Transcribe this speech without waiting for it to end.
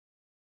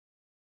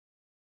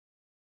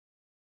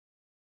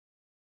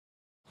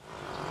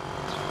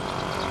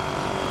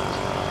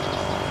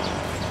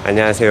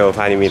안녕하세요,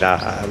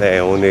 반입니다. 네,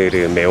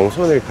 오늘은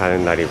매홍손을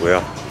가는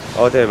날이고요.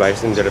 어제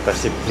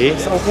말씀드렸다시피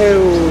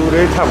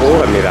성태우를 타고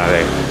갑니다.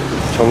 네,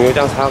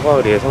 정류장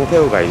사거리에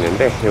성태우가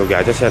있는데 여기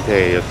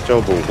아저씨한테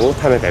여쭤보고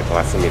타면 될 것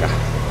같습니다.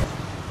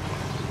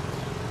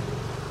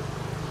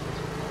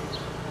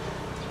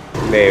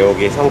 네,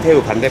 여기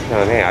성태우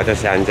반대편에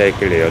아저씨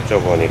앉아있길래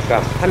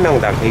여쭤보니까 한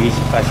명당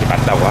 120바트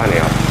맞다고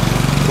하네요.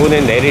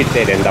 돈은 내릴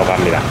때 낸다고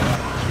합니다.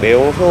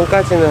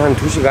 매홍손까지는 한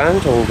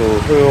 2시간 정도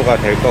소요가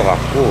될 것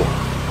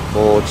같고,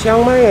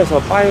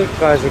 치앙마이에서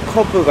빠이까지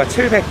커브가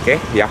 700개,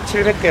 약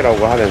 700개라고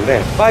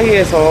하는데,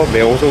 빠이에서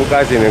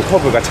매홍손까지는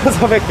커브가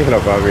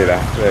 1400개라고 합니다.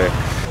 네,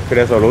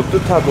 그래서 로드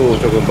타도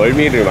조금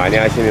멀미를 많이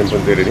하시는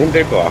분들은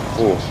힘들 것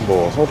같고,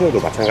 성태우도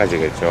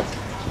마찬가지겠죠.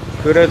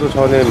 그래도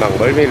저는 막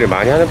멀미를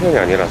많이 하는 편이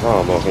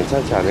아니라서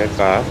괜찮지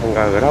않을까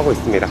생각을 하고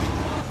있습니다.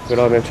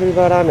 그러면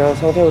출발하면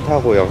성태우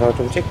타고 영상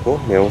좀 찍고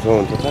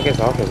매홍손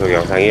도착해서 계속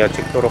영상 이어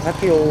찍도록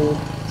할게요.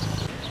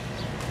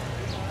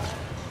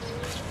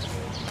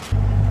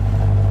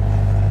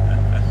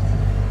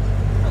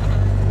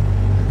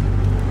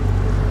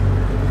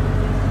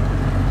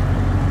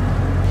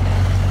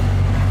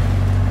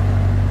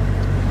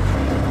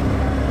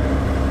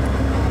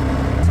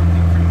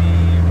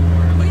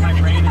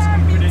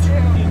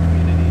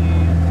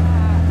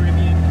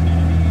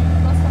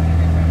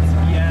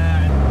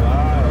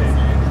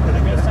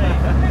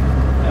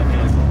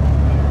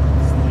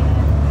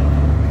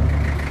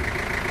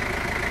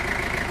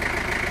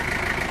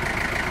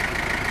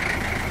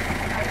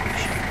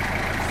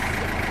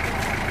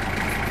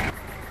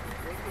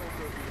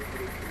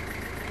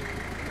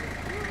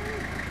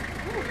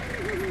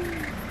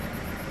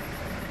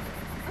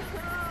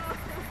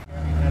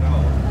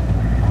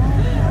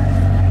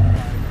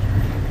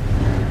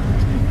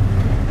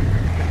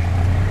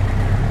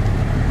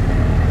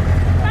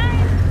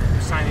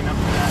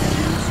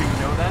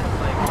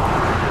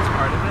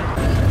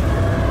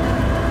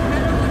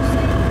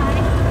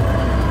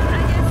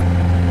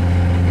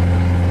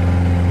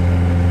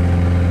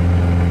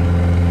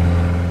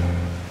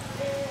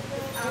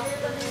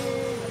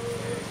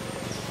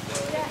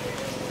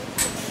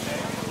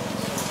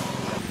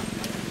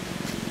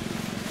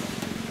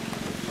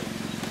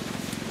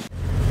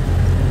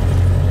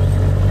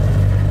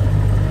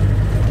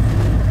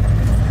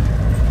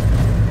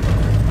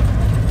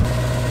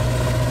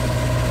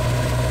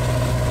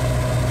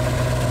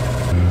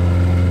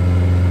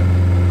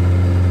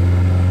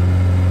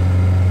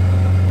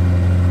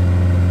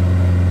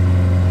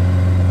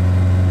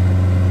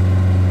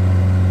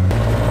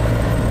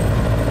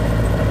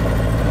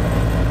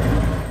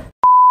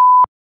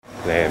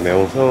 네,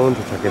 매홍손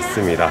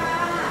도착했습니다.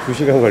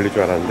 2시간 걸릴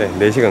줄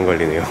알았는데 4시간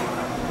걸리네요.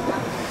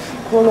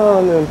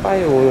 코너는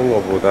빠이 오는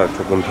것보다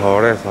조금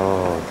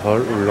덜해서 덜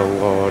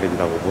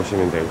울렁거린다고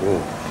보시면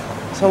되고,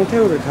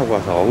 성태우를 타고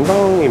와서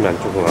엉덩이만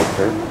조금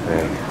아픈,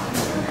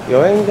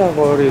 여행자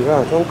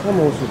거리가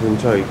쫑카모수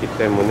근처에 있기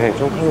때문에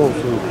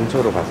쫑카모수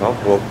근처로 가서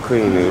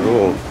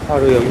워크인으로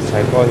하루 여기서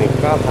잘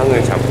거니까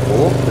방을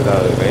잡고 그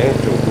다음에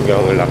좀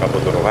구경을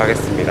나가보도록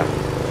하겠습니다.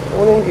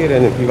 오는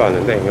길에는 비가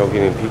왔는데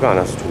여기는 비가 안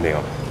와서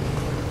좋네요.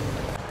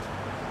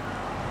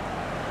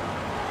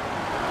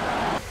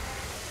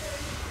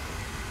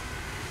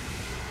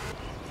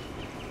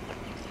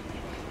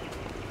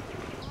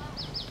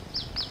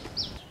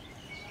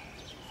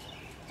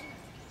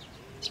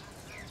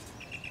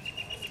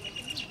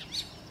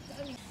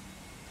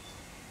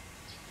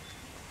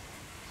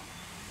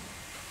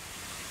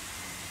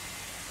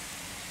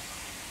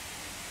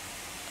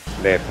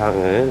 네,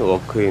 방은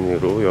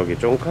워크인으로 여기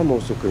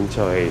쫑카모수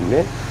근처에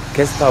있는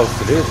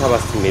게스트하우스를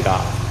잡았습니다.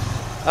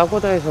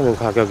 아고다에서는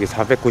가격이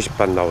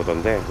 490밭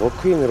나오던데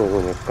워크인으로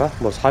보니까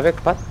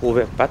 400밭,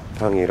 500밭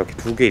방이 이렇게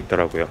 2개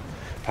있더라고요.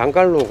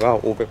 방갈로가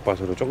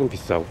 500밭으로 조금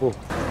비싸고,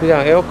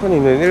 그냥 에어컨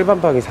있는 일반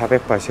방이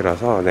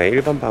 400밭이라서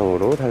일반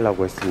방으로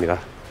달라고 했습니다.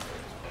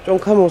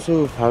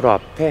 쫑카모수 바로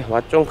앞에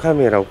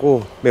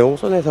왓쫑캄이라고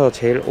매홍손에서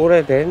제일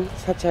오래된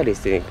사찰이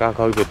있으니까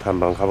거기부터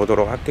한번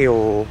가보도록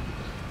할게요.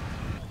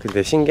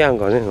 근데 신기한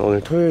거는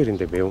오늘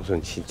토요일인데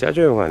매홍손 진짜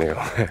조용하네요.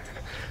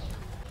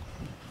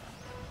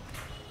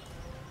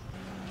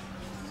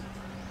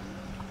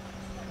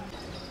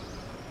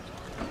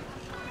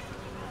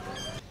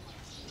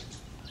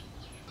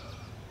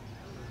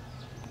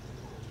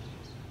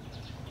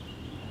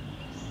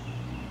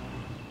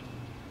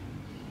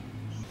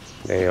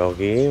 네,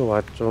 여기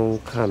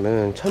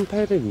왓쫑캄은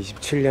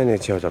 1827년에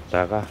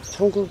지어졌다가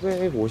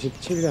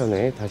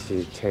 1957년에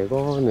다시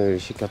재건을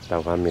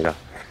시켰다고 합니다.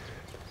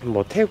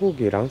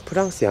 태국이랑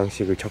프랑스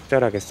양식을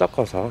적절하게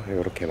섞어서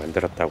이렇게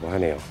만들었다고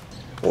하네요.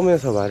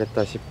 오면서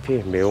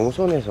말했다시피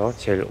매홍손에서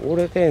제일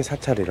오래된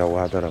사찰이라고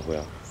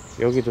하더라고요.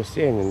 여기도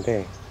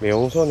쓰여있는데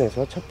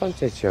매홍손에서 첫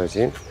번째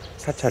지어진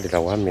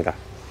사찰이라고 합니다.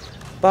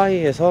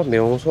 빠이에서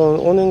매홍손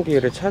오는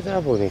길을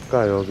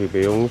찾아보니까 여기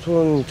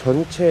매홍손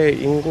전체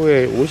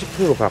인구의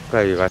 50%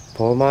 가까이가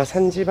버마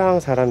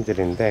산지방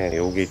사람들인데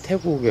여기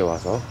태국에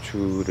와서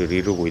주를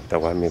이루고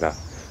있다고 합니다.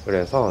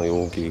 그래서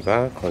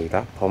여기가 거의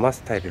다 버마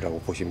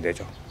스타일이라고 보시면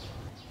되죠.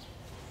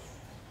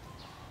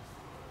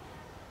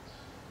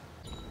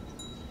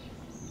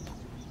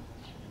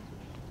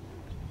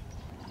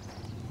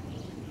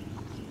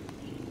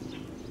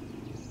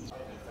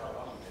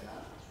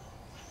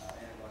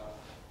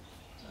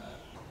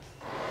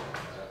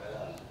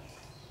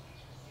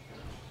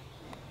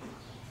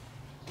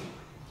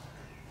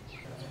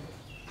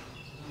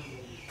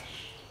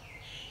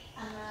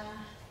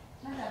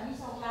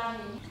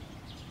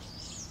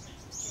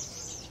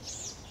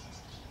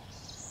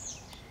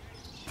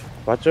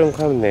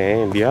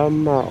 왓좀캄네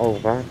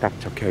미얀마어가 딱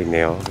적혀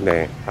있네요.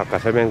 네, 아까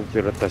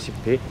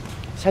설명드렸다시피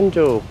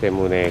샨족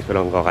때문에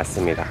그런 것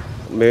같습니다.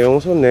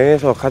 매홍손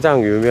내에서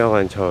가장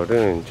유명한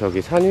절은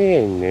저기 산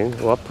위에 있는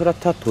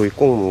와프라타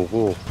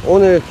도이꽁무고,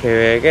 오늘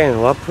계획엔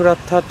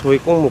와프라타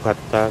도이꽁무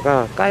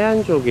갔다가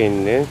까얀족에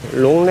있는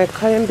롱렉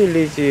카엔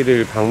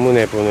빌리지를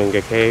방문해 보는 게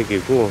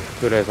계획이고,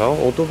 그래서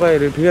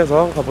오토바이를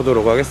빌려서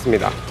가보도록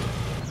하겠습니다.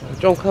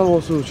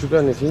 쫑카모수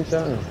주변에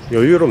진짜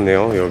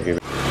여유롭네요. 여기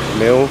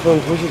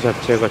매홍손 도시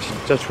자체가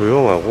진짜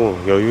조용하고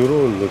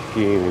여유로운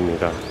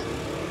느낌입니다.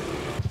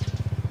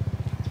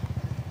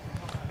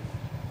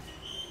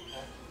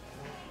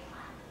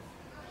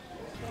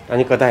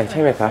 아니 거다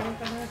체메카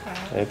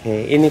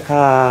이렇게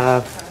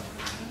이니카.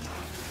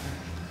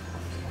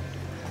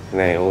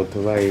 네,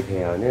 오토바이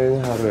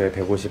대여는 하루에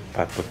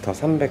 150바트부터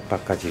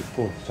 300바트까지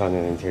있고,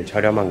 저는 제일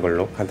저렴한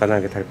걸로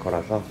간단하게 탈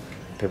거라서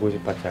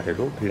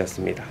 150바트짜리로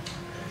빌렸습니다.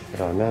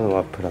 그러면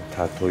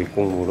와프라타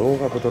도이꽁무로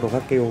가보도록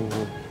할게요.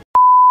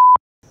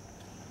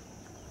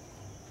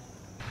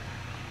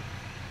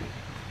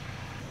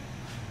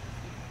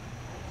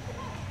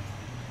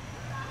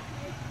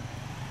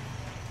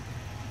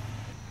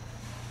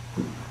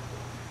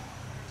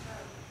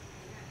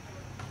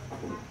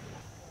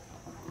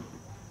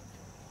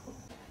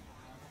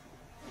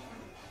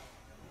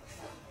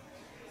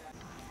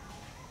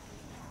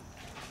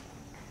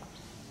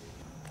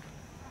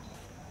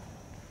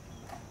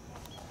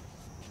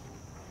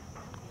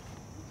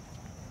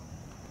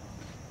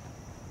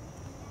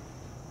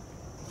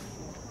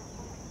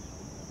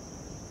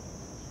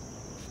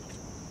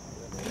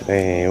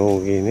 네,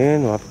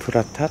 여기는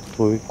와프라타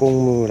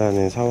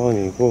도이꽁무라는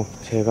사원이고,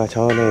 제가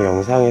전에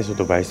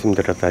영상에서도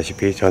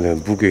말씀드렸다시피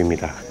저는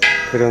무교입니다.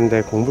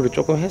 그런데 공부를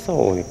조금 해서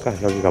오니까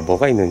여기가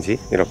뭐가 있는지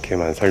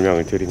이렇게만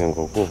설명을 드리는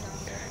거고,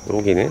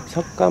 여기는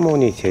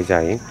석가모니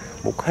제자인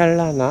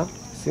모칼라나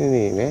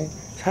스님의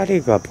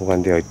사리가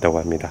보관되어 있다고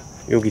합니다.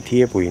 여기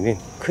뒤에 보이는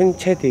큰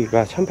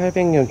체디가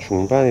 1800년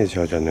중반에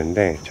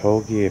지어졌는데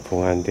저기에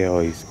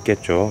보관되어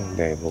있겠죠.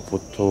 네, 뭐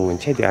보통은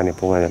체디 안에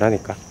보관을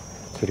하니까.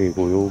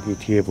 그리고 여기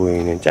뒤에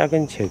보이는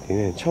작은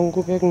체디는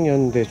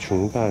 1900년대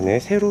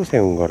중반에 새로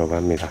세운 거라고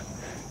합니다.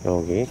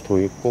 여기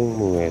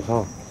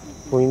도이꽁무에서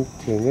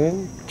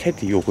포인트는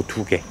체디 요거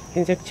 2개,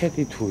 흰색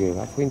체디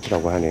 2개가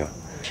포인트라고 하네요.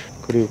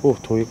 그리고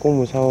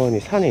도이꽁무 사원이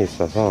산에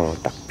있어서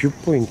딱 뷰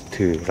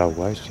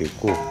포인트라고 할 수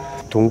있고,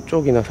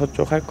 동쪽이나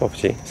서쪽 할 거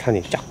없이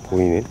산이 쫙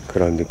보이는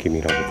그런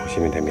느낌이라고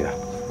보시면 됩니다.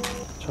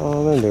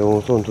 처음에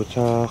매홍손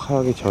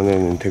도착하기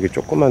전에는 되게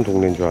조그만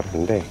동네인 줄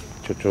알았는데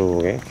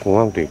저쪽에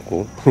공항도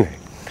있고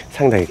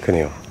상당히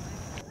크네요.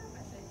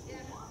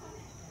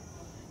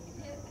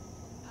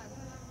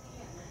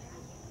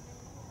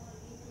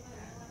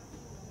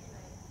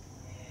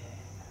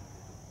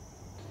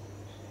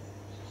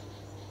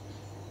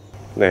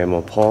 네,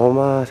 뭐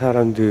버마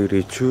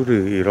사람들이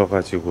줄을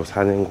이뤄가지고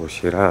사는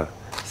곳이라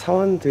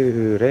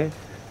사원들의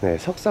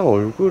석상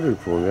얼굴을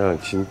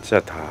보면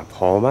진짜 다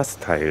버마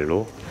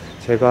스타일로,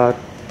 제가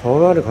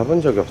버마를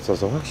가본 적이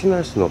없어서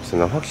확신할 수는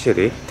없으나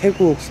확실히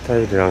태국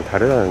스타일이랑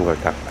다르다는 걸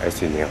딱 알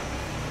수 있네요.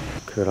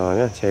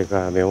 그러면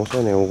제가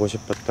매홍손에 오고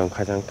싶었던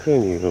가장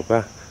큰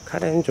이유가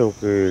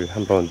카렌족을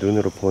한번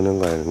눈으로 보는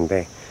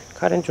거였는데,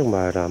 카렌족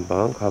마을을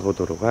한번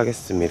가보도록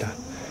하겠습니다.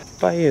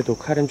 빠이에도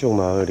카렌족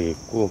마을이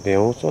있고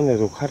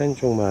매홍손에도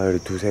카렌족 마을이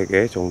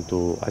 2-3개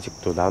정도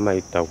아직도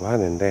남아있다고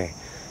하는데,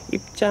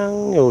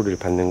 입장료를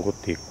받는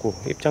곳도 있고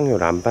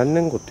입장료를 안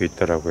받는 곳도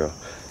있더라고요.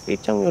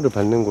 입장료를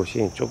받는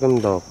곳이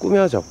조금 더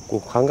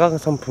꾸며졌고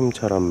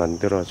관광상품처럼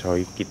만들어져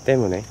있기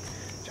때문에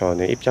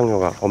저는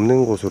입장료가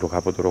없는 곳으로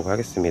가보도록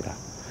하겠습니다.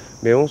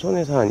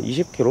 매홍손에서 한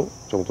 20km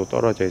정도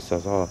떨어져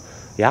있어서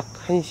약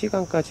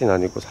 1시간까지는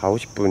아니고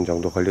 40-50분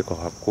정도 걸릴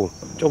것 같고,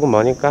 조금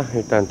머니까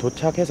일단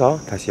도착해서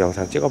다시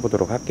영상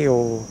찍어보도록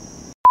할게요.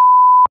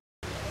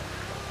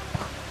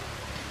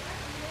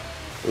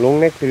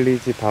 롱렉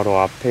빌리지 바로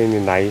앞에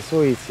있는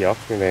나이소이 지역,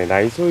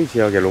 나이소이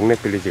지역에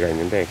롱렉 빌리지가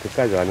있는데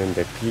그까지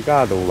왔는데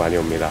비가 너무 많이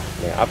옵니다.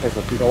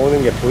 앞에서 비가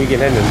오는 게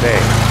보이긴 했는데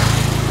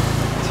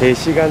제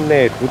시간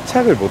내에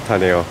도착을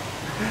못하네요.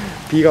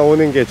 비가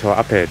오는 게 저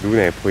앞에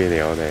눈에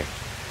보이네요.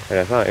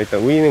 그래서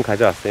일단 우이는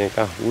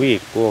가져왔으니까 우이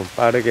입고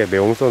빠르게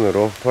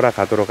매홍손으로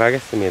돌아가도록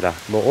하겠습니다.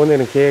 뭐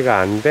오늘은 기회가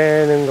안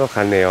되는 것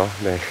같네요.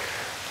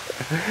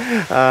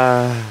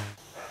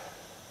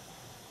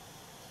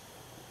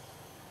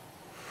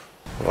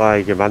 와,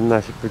 이게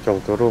맞나 싶을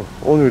정도로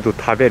오늘도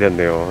다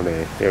내렸네요.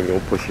 여기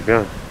옷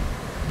보시면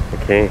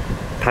이렇게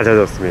다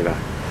젖었습니다.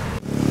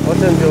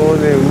 어쩐지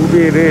오늘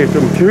우비를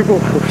좀 들고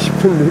가고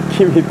싶은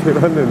느낌이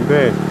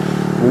들었는데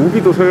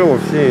우비도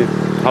소용없이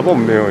답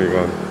없네요.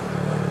 이건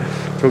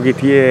저기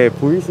뒤에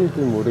보이실지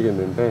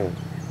모르겠는데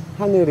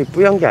하늘이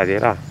뿌연 게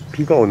아니라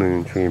비가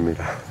오는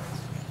중입니다.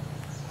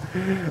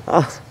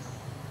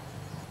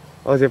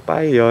 어제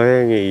빠이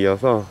여행에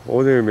이어서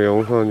오늘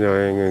매홍손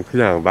여행은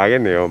그냥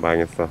망했네요.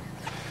 망했어.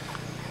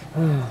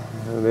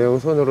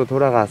 매홍손으로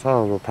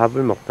돌아가서 뭐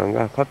밥을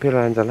먹던가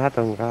커피를 한잔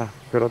하던가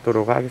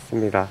그러도록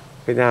하겠습니다.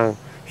 그냥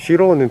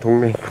쉬러 오는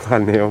동네인 것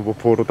같네요. 뭐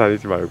보러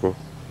다니지 말고.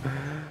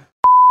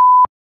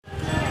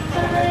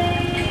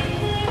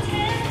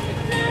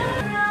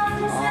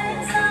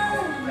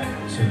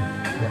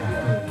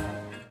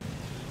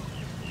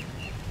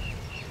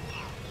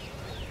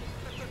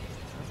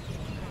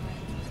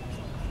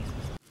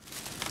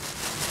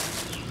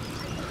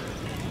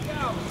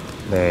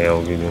 네,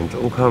 여기는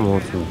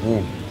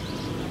쫑카모스고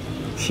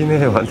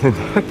시내에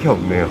왔는데 할 게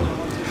없네요.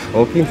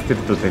 워킹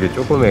스트리트도 되게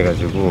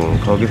조그매가지고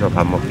거기서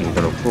밥 먹긴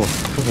그렇고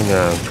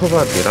그냥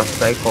초밥이랑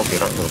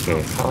쌀국이랑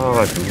이렇게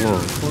사와가지고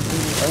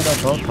소주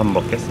앉아서 밥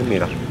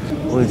먹겠습니다.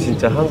 오늘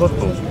진짜 한 것도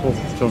없고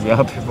저기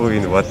앞에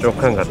보이는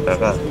왓쪽한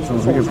갔다가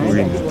저기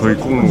보이는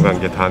돌국무 간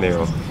게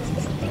다네요.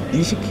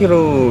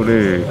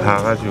 20km를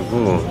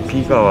가가지고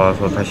비가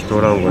와서 다시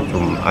돌아온 건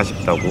좀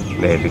아쉽다고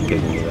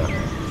느껴집니다.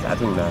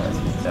 짜증나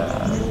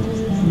진짜.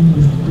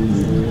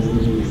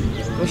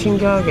 또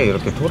신기하게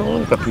이렇게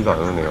돌아오니까 비가 안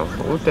오네요.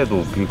 올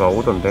때도 비가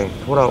오던데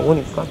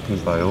돌아오니까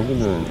비가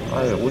여기는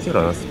아예 오질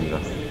않았습니다.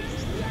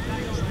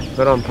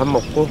 그럼 밥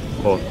먹고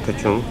뭐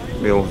대충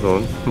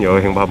매홍손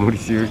여행 마무리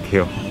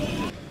지을게요.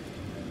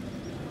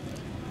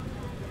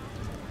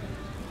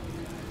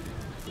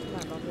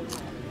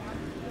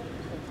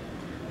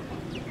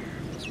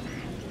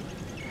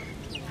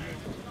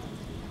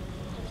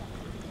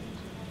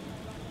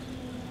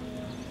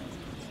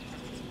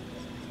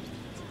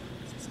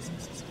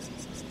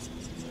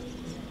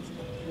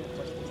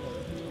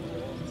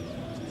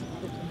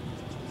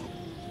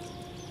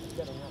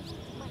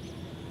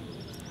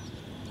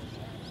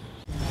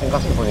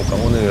 생각해보니까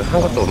오늘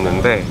한 것도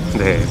없는데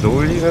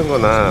놀리는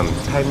거나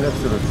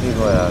타임랩스로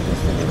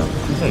찍어야겠습니다.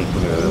 진짜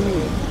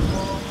이쁘네요.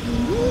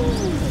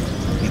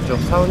 이쪽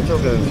사원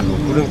쪽에는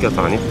지금 구름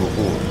껴서 안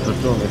이쁘고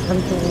저쪽에 산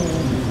쪽은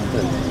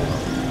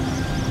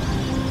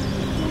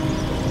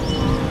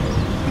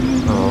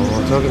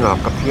저기는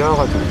아까 비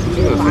와가지고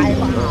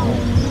찍었으니까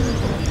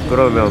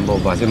그러면 뭐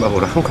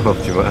마지막으로 한 건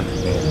없지만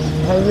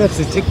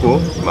타임랩스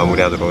찍고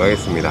마무리하도록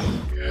하겠습니다.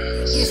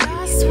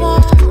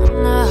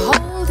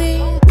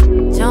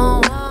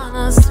 Don't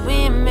wanna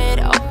swim it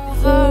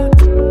over.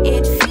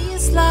 It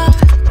feels like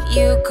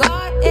you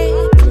got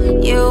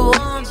it. You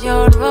want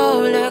your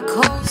roller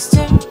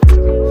coaster.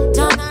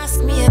 Don't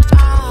ask me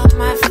about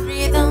my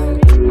freedom.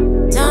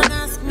 Don't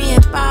ask me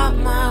about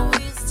my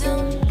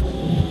wisdom.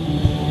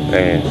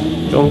 네,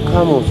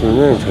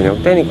 쫑카모스는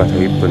저녁 때니까 더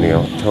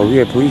이쁘네요. 저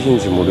위에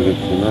보이시는지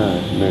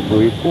모르겠지만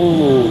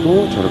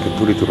돌국무도 저렇게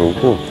불이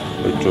들어오고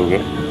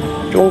이쪽에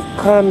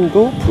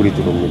쫑캄도 불이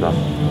들어옵니다.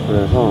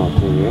 그래서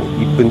되게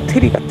이쁜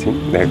트리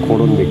같은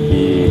그런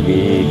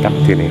느낌이 딱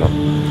드네요.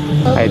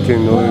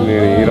 하여튼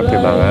오늘 이렇게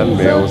망한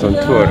매홍손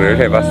투어를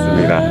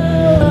해봤습니다.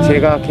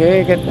 제가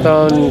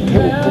계획했던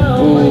태국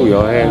북부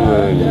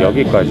여행은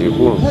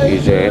여기까지고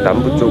이제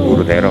남부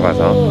쪽으로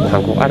내려가서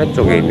방콕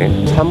아래쪽에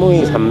있는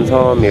사무이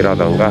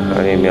삼섬이라던가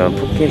아니면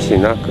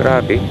푸켓이나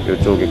크라비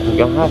이쪽에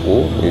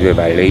구경하고 이제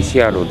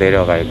말레이시아로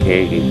내려갈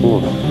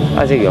계획이고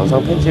아직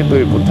영상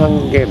편집을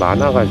못한 게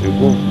많아가지고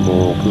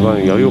뭐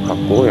그건 여유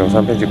갖고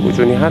영상 편집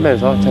꾸준히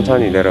하면서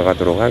천천히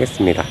내려가도록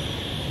하겠습니다.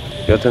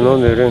 여튼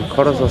오늘은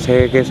걸어서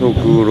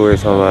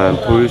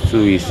세계소구로에서만 볼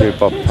수 있을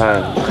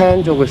법한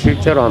카얀족을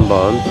실제로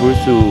한번 볼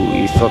수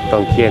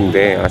있었던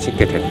기회인데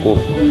아쉽게 됐고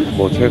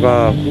뭐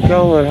제가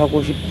구경을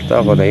하고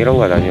싶다거나 이런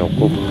건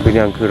아니었고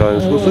그냥 그런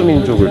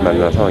소수민족을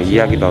만나서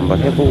이야기도 한번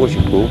해보고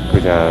싶고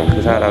그냥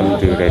그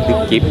사람들의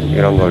느낌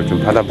이런 걸 좀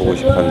받아보고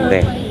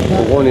싶었는데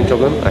그거는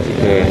조금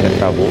아쉽게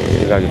됐다고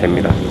생각이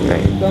됩니다.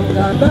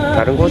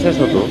 다른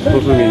곳에서도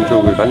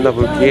소수민족을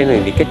만나볼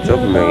기회는 있겠죠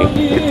분명히.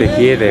 그때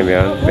기회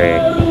되면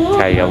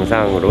잘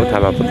영상으로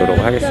담아보도록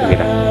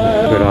하겠습니다.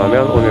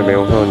 그러면 오늘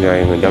매홍손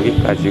여행은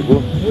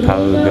여기까지고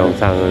다음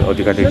영상은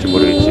어디가 될지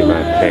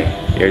모르겠지만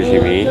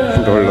열심히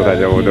놀러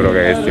다녀보도록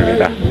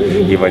하겠습니다.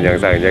 이번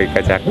영상은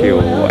여기까지 할게요.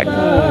 안녕.